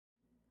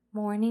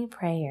Morning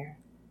Prayer,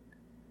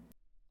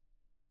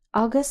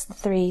 August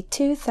 3,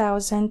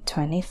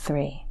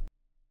 2023,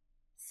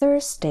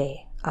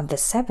 Thursday of the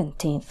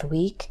 17th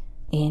week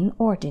in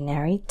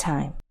Ordinary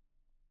Time.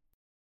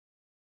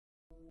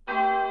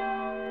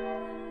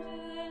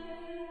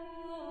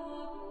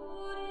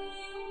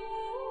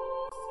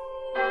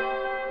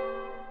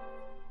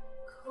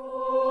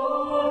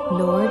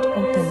 Lord,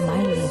 open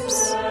my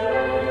lips,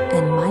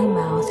 and my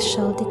mouth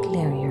shall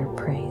declare your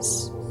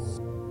praise.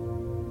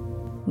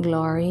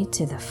 Glory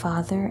to the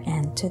Father,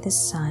 and to the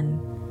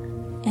Son,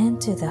 and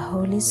to the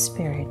Holy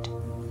Spirit,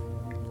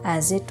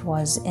 as it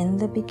was in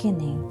the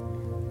beginning,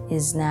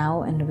 is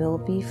now, and will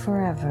be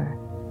forever.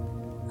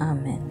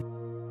 Amen.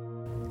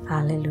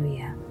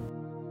 Alleluia.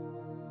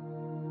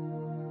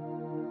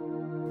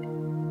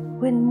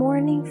 When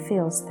morning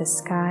fills the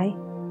sky,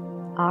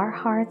 our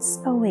hearts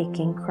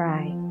awaking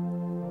cry,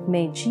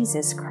 may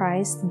Jesus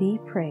Christ be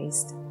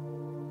praised.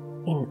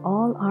 In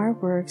all our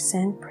works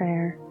and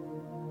prayer,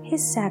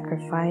 His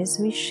sacrifice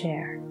we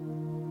share.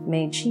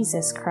 May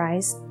Jesus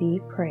Christ be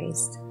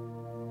praised.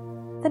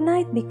 The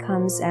night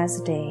becomes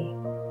as day,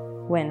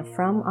 when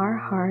from our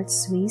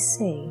hearts we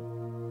say,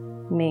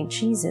 may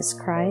Jesus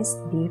Christ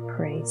be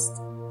praised.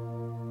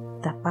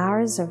 The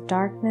powers of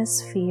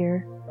darkness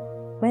fear,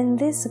 when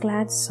this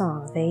glad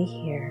song they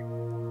hear,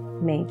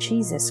 may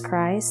Jesus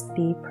Christ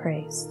be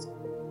praised.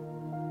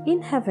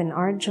 In heaven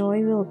our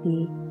joy will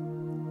be,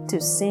 to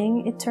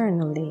sing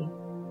eternally,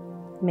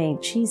 may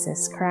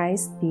Jesus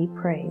Christ be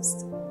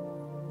praised.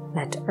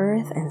 Let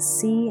earth and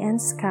sea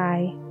and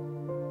sky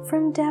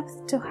from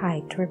depth to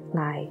height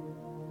reply,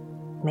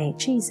 may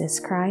Jesus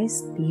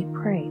Christ be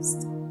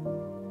praised.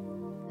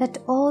 Let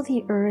all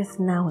the earth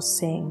now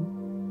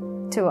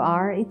sing to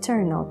our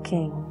eternal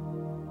King,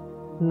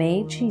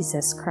 may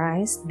Jesus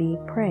Christ be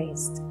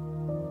praised.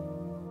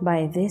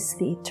 By this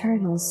the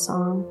eternal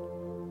song,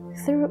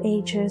 through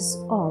ages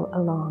all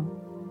along,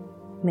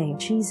 may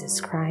Jesus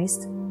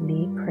Christ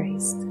be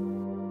praised.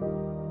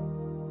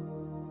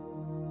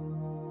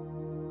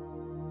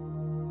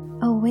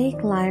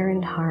 Awake, lyre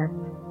and harp,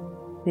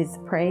 with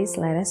praise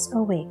let us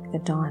awake the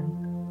dawn.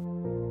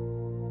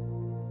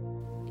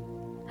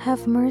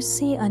 Have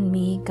mercy on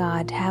me,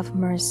 God, have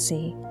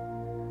mercy,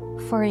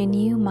 for in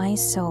you my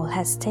soul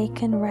has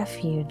taken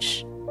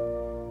refuge.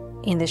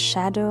 In the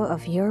shadow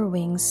of your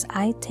wings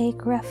I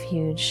take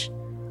refuge,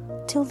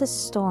 till the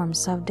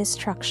storms of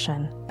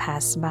destruction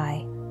pass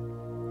by.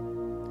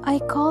 I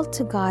call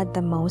to God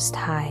the Most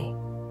High,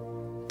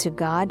 to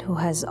God who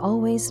has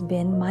always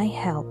been my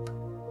help.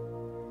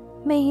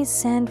 May He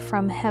send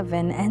from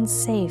heaven and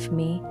save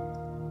me,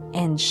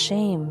 and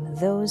shame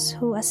those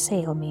who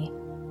assail me.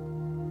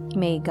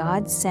 May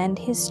God send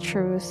His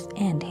truth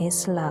and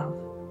His love.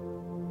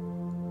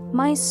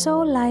 My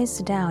soul lies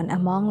down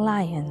among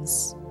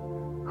lions,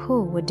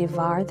 who would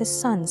devour the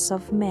sons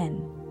of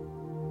men.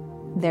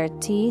 Their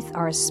teeth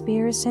are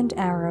spears and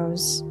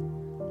arrows,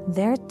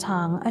 their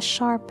tongue a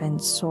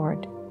sharpened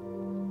sword.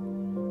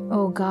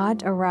 O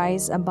God,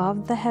 arise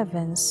above the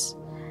heavens,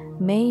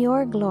 may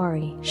your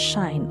glory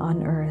shine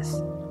on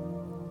earth.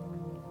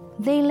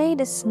 They laid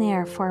a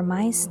snare for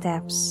my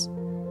steps.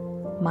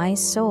 My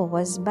soul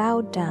was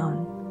bowed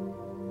down.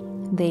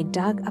 They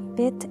dug a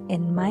pit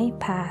in my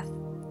path,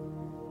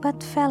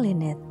 but fell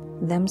in it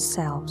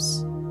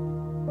themselves.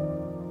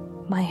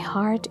 My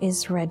heart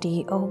is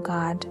ready, O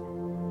God,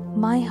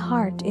 my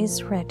heart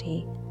is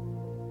ready.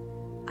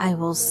 I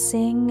will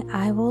sing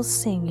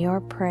your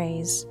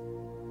praise.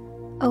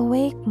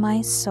 Awake,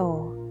 my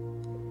soul.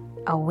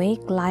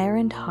 Awake, lyre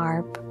and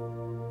harp,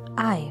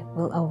 I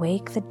will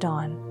awake the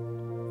dawn.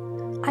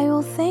 I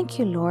will thank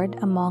you, Lord,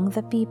 among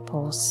the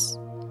peoples.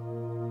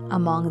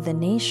 Among the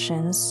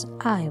nations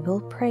I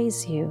will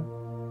praise you.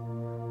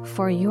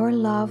 For your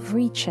love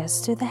reaches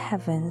to the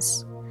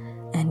heavens,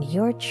 and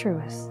your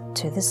truth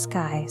to the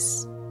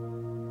skies.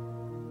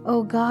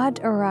 O God,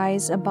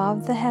 arise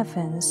above the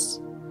heavens,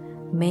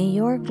 may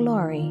your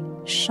glory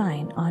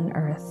shine on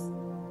earth.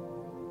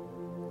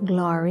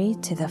 Glory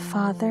to the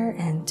Father,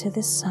 and to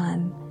the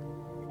Son,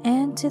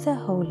 and to the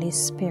Holy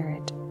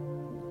Spirit,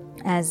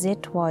 as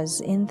it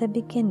was in the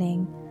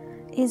beginning,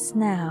 is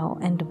now,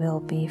 and will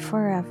be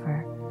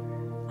forever.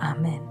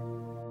 Amen.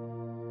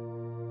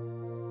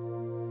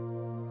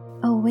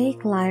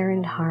 Awake, lyre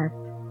and harp,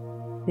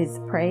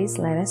 with praise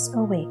let us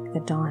awake the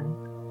dawn.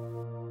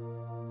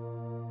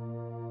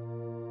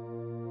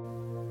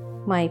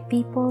 My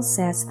people,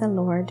 says the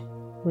Lord,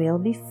 will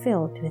be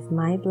filled with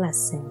my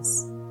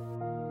blessings.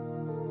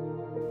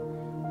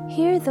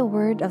 Hear the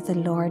word of the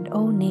Lord,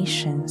 O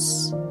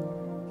nations.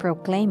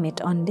 Proclaim it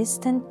on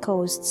distant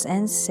coasts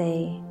and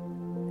say,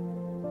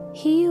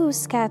 He who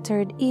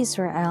scattered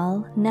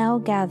Israel now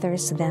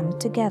gathers them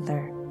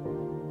together.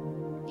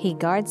 He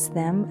guards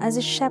them as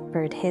a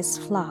shepherd his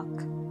flock.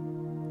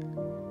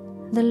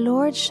 The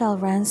Lord shall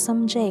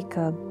ransom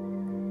Jacob.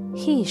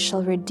 He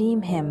shall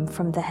redeem him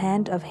from the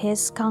hand of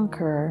his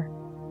conqueror.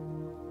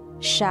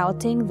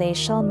 Shouting they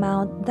shall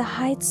mount the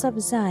heights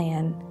of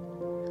Zion.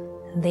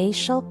 They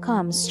shall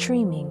come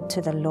streaming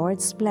to the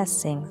Lord's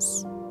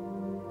blessings.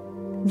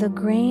 the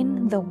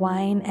grain, the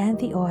wine, and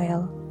the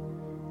oil,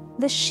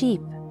 the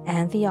sheep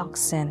and the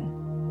oxen.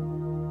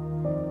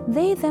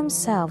 They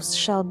themselves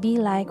shall be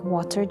like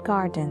watered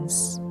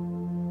gardens.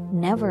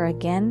 Never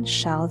again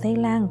shall they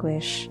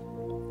languish.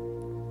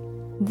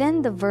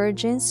 Then the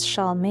virgins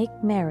shall make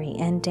merry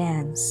and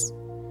dance,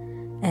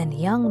 and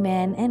young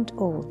men and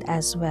old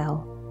as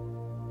well.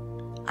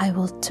 I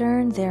will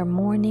turn their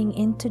mourning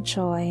into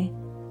joy.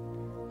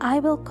 I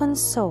will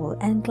console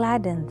and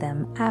gladden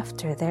them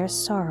after their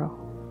sorrow.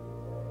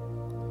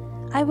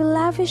 I will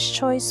lavish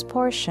choice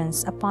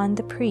portions upon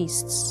the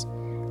priests,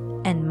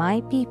 and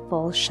my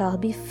people shall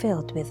be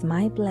filled with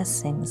my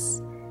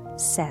blessings,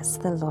 says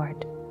the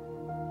Lord.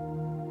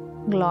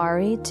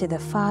 Glory to the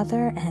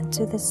Father, and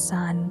to the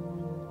Son,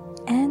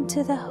 and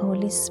to the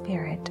Holy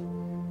Spirit,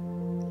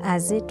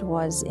 as it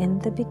was in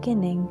the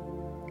beginning,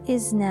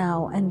 is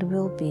now, and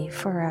will be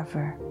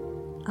forever.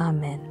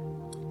 Amen.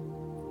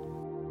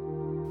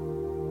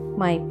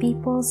 My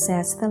people,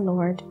 says the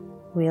Lord,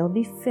 will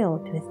be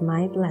filled with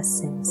my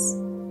blessings.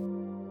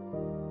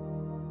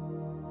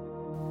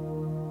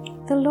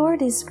 The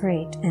Lord is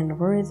great and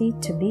worthy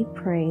to be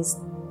praised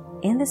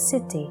in the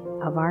city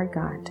of our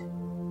God.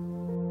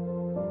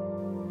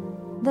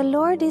 The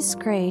Lord is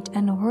great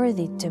and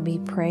worthy to be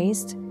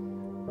praised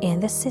in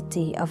the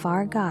city of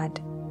our God.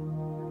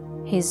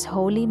 His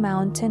holy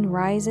mountain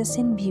rises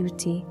in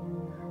beauty,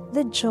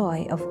 the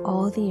joy of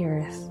all the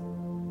earth.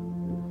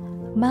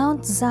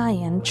 Mount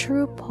Zion,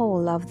 true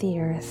pole of the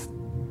earth,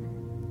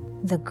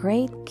 the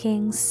great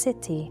King's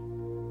city.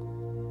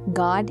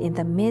 God in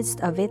the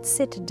midst of its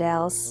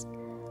citadels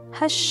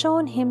has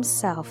shown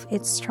himself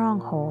its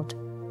stronghold.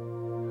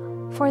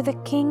 For the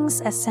kings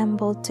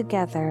assembled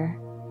together,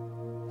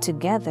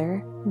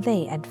 together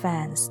they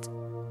advanced.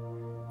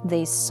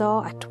 They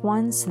saw at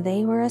once,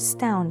 they were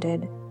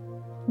astounded.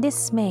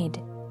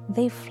 Dismayed,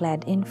 they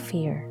fled in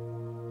fear.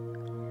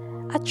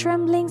 A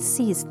trembling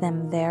seized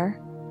them there,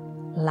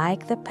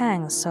 like the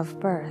pangs of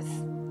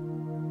birth.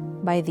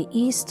 By the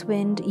east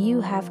wind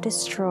you have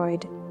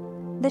destroyed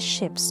the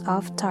ships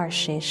of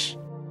Tarshish.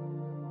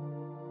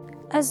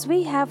 As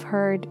we have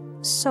heard,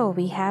 so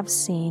we have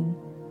seen,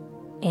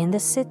 in the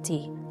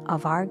city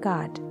of our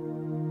God,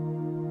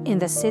 in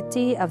the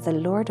city of the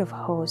Lord of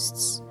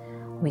hosts,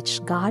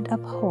 which God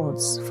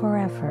upholds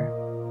forever.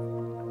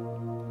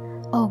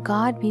 O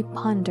God, we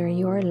ponder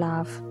your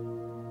love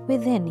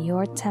within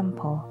your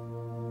temple.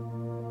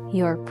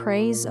 Your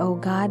praise, O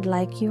God,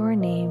 like your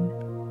name,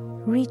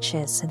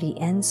 reaches the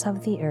ends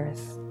of the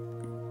earth.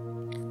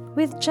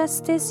 With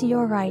justice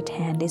your right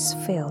hand is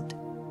filled.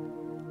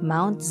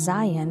 Mount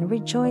Zion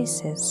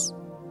rejoices.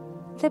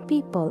 The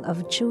people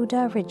of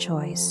Judah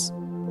rejoice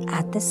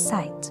at the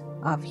sight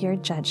of your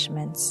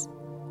judgments.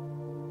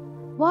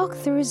 Walk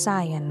through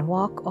Zion,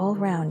 walk all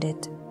round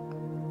it.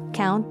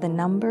 Count the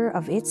number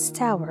of its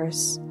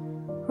towers.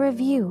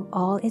 Review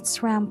all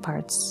its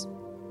ramparts.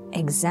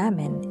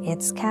 Examine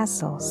its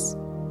castles,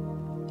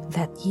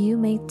 that you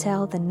may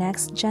tell the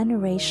next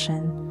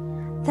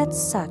generation that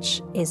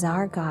such is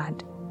our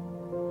God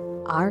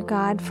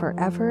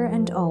forever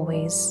and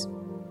always.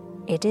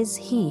 It is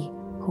He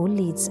who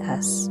leads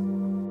us.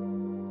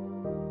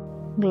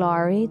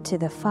 Glory to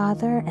the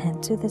Father,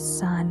 and to the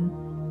Son,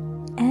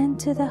 and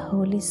to the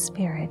Holy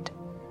Spirit,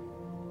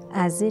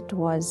 as it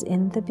was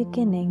in the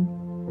beginning,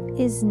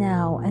 is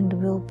now, and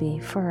will be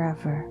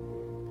forever.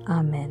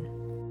 Amen.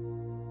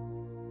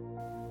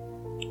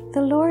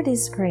 The Lord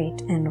is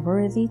great and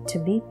worthy to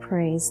be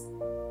praised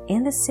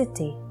in the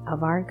city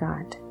of our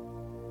God.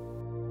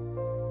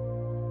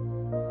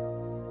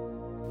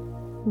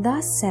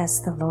 Thus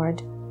says the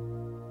Lord,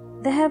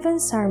 the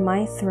heavens are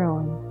my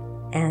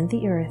throne, and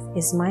the earth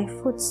is my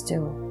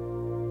footstool.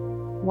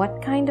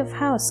 What kind of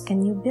house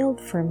can you build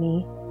for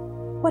me?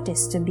 What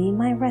is to be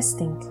my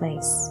resting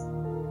place?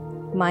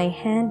 My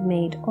hand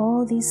made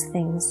all these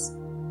things,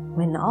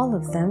 when all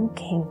of them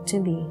came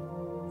to be,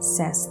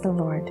 says the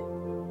Lord.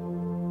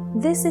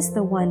 This is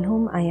the one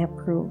whom I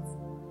approve,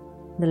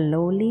 the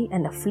lowly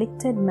and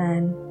afflicted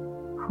man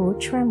who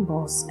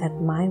trembles at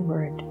my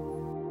word.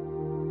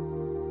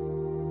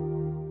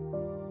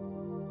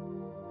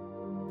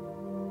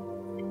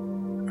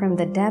 From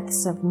the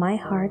depths of my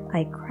heart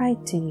I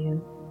cried to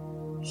you,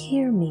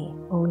 hear me,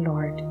 O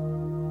Lord.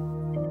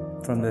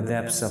 From the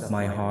depths of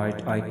my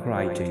heart I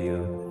cry to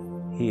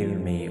you, hear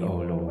me, O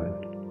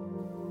Lord.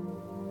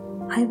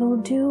 I will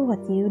do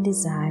what you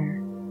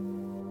desire.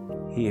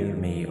 Hear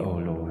me, O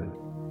Lord.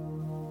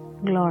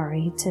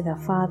 Glory to the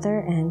Father,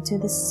 and to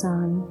the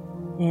Son,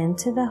 and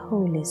to the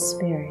Holy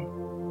Spirit.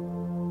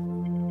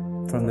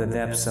 From the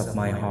depths of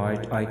my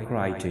heart I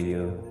cry to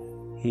you,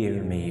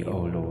 hear me, O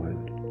Lord.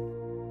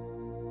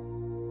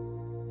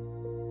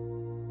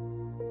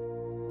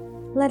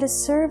 Let us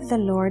serve the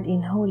Lord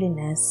in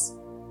holiness,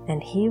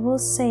 and He will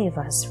save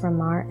us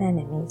from our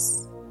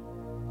enemies.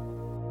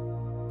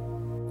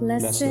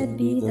 Blessed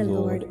be the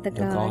Lord, the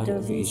God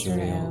of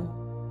Israel.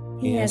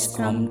 He has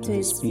come to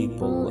His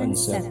people and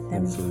set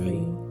them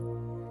free.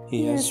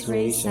 He has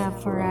raised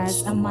up for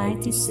us a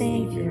mighty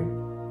Savior,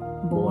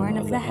 born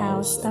of the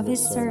house of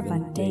his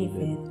servant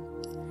David.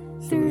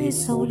 Through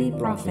his holy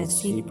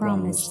prophets he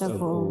promised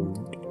of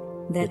old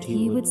that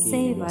he would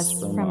save us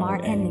from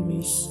our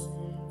enemies,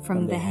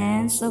 from the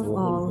hands of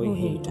all who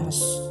hate us.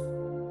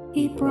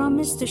 He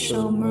promised to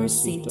show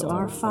mercy to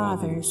our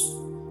fathers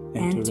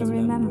and to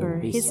remember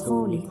his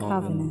holy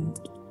covenant.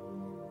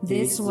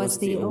 This was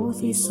the oath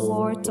he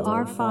swore to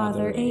our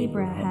father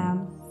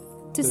Abraham,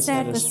 to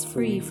set us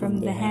free from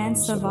the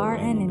hands of our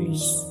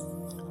enemies,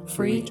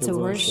 free to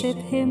worship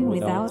him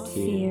without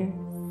fear,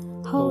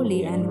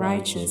 holy and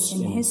righteous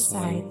in his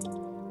sight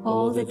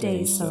all the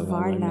days of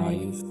our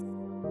life.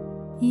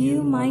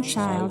 You, my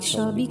child,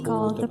 shall be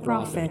called the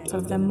prophet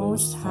of the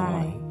Most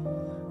High,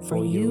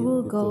 for you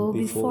will go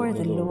before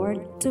the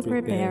Lord to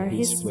prepare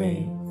his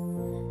way,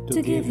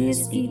 to give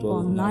his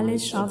people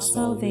knowledge of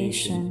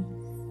salvation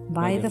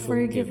by the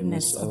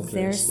forgiveness of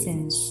their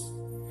sins.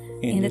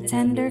 In the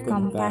tender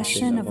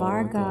compassion of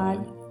our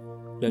God,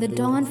 the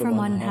dawn from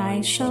on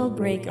high shall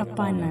break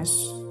upon us,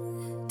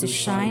 to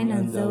shine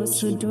on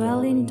those who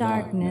dwell in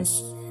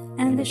darkness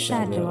and the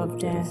shadow of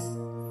death,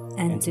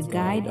 and to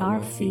guide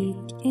our feet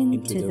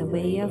into the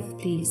way of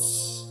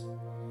peace.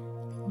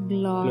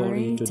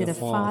 Glory to the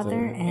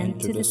Father, and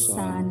to the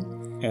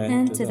Son,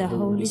 and to the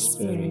Holy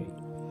Spirit,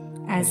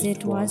 as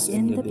it was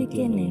in the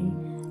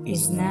beginning,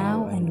 is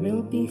now, and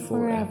will be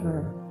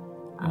forever.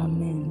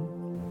 Amen.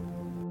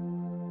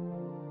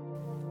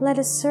 Let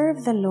us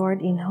serve the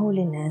Lord in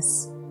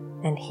holiness,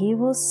 and he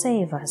will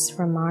save us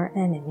from our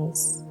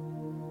enemies.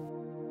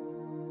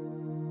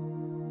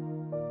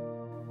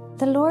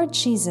 The Lord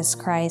Jesus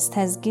Christ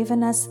has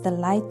given us the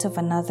light of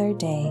another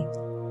day.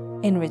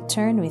 In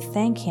return, we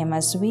thank him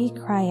as we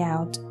cry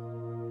out,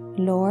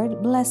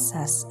 Lord, bless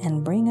us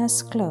and bring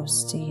us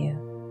close to you.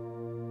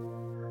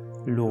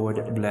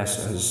 Lord,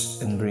 bless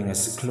us and bring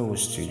us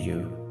close to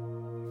you.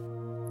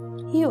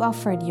 You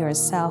offered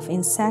yourself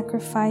in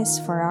sacrifice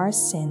for our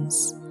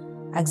sins.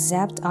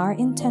 Accept our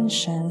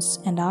intentions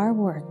and our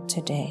work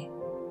today.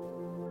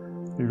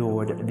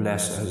 Lord,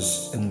 bless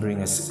us and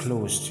bring us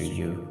close to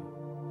you.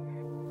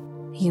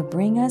 You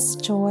bring us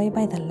joy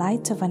by the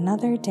light of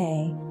another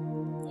day.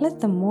 Let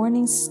the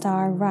morning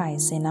star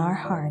rise in our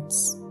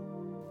hearts.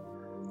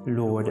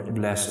 Lord,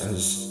 bless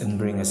us and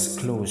bring us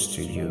close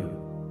to you.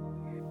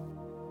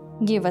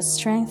 Give us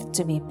strength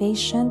to be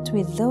patient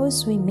with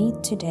those we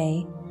meet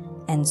today,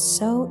 and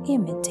so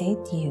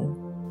imitate you.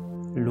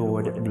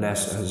 Lord,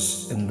 bless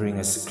us and bring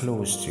us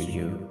close to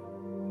you.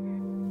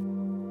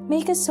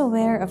 Make us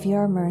aware of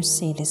your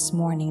mercy this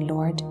morning,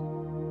 Lord,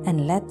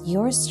 and let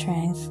your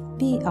strength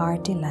be our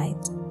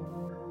delight.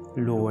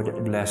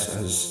 Lord, bless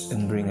us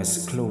and bring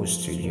us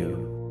close to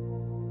you.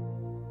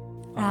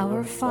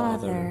 Our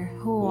Father,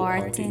 who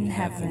art in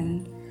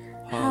heaven,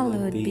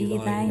 hallowed be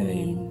thy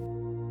name.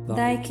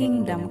 Thy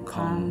kingdom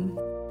come,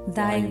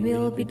 thy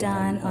will be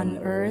done on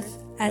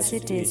earth as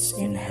it is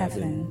in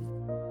heaven.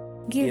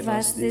 Give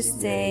us this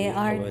day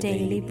our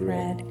daily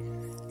bread,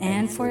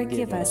 and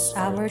forgive us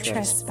our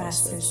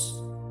trespasses,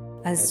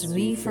 as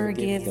we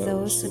forgive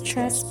those who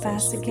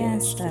trespass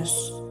against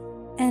us.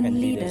 And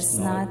lead us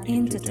not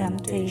into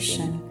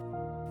temptation,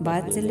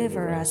 but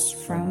deliver us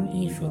from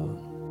evil.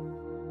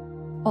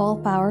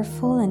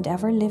 All-powerful and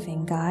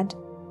ever-living God,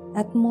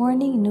 at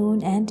morning,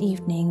 noon, and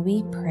evening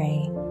we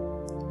pray.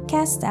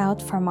 Cast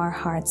out from our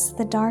hearts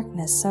the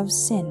darkness of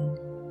sin,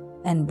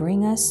 and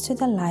bring us to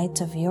the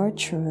light of your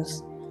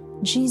truth,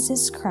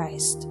 Jesus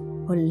Christ,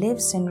 who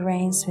lives and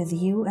reigns with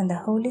you and the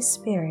Holy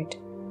Spirit,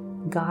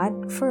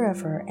 God,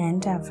 forever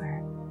and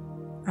ever.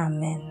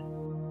 Amen.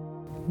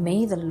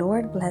 May the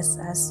Lord bless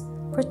us,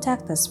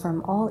 protect us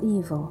from all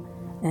evil,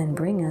 and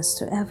bring us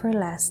to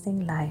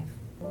everlasting life.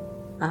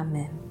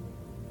 Amen.